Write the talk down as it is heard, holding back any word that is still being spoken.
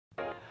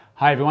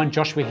Hi everyone,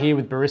 Joshua here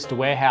with Barista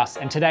Warehouse,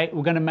 and today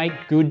we're going to make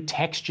good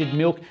textured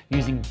milk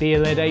using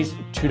Bialetti's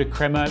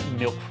Tuttocrema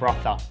Milk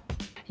Frother.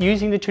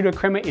 Using the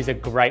Tuttocrema is a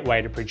great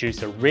way to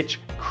produce a rich,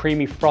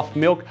 creamy froth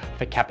milk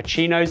for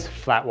cappuccinos,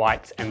 flat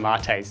whites and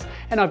lattes,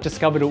 and I've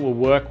discovered it will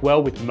work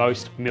well with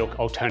most milk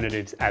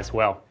alternatives as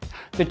well.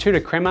 The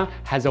Tuttocrema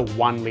has a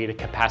 1 litre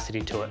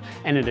capacity to it,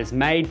 and it is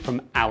made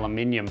from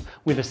aluminium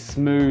with a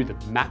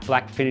smooth matte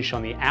black finish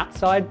on the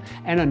outside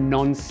and a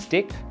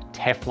non-stick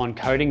Teflon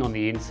coating on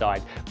the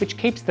inside, which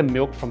keeps the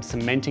milk from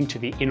cementing to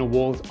the inner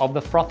walls of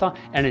the frother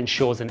and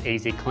ensures an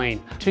easy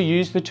clean. To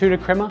use the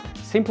Tuttocrema,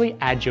 simply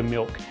add your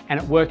milk, and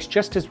it works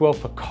just as well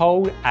for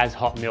cold as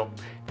hot milk.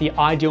 The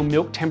ideal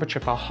milk temperature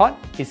for hot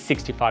is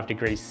 65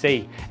 degrees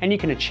C, and you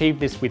can achieve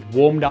this with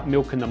warmed up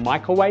milk in the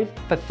microwave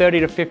for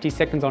 30 to 50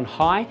 seconds on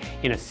high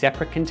in a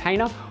separate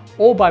container,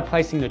 or by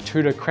placing the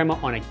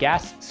Tuttocrema on a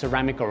gas,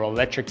 ceramic or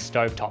electric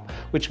stovetop,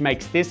 which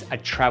makes this a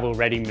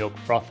travel-ready milk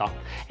frother.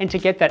 And to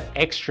get that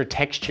extra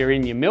texture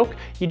in your milk,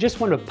 you just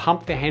want to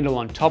pump the handle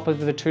on top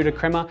of the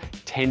Tuttocrema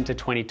 10 to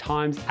 20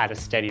 times at a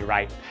steady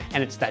rate.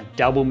 And it's that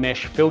double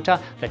mesh filter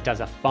that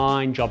does a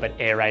fine job at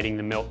aerating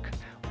the milk.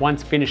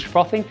 Once finished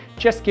frothing,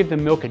 just give the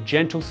milk a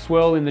gentle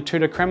swirl in the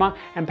Tuttocrema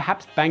and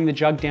perhaps bang the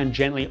jug down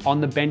gently on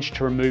the bench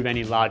to remove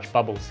any large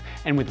bubbles.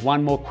 And with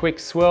one more quick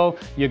swirl,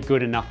 you're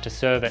good enough to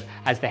serve it,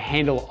 as the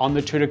handle on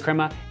the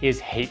Tuttocrema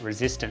is heat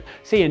resistant,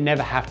 so you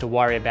never have to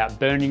worry about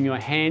burning your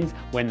hands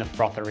when the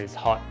frother is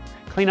hot.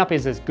 Cleanup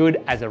is as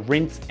good as a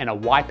rinse and a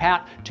wipe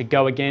out to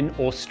go again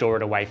or store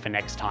it away for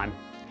next time.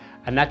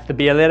 And that's the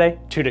Bialetti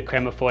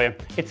Tuttocrema for you.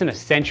 It's an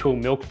essential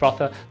milk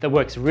frother that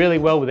works really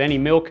well with any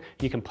milk.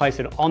 You can place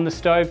it on the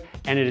stove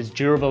and it is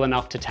durable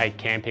enough to take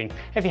camping.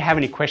 If you have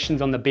any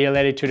questions on the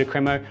Bialetti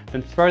Tuttocrema,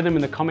 then throw them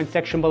in the comment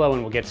section below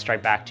and we'll get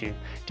straight back to you.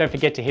 Don't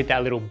forget to hit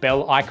that little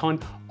bell icon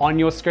on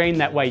your screen,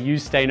 that way you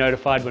stay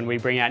notified when we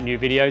bring out new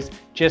videos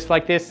just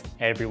like this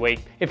every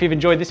week. If you've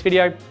enjoyed this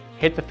video,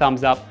 hit the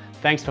thumbs up.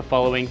 Thanks for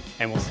following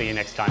and we'll see you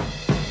next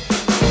time.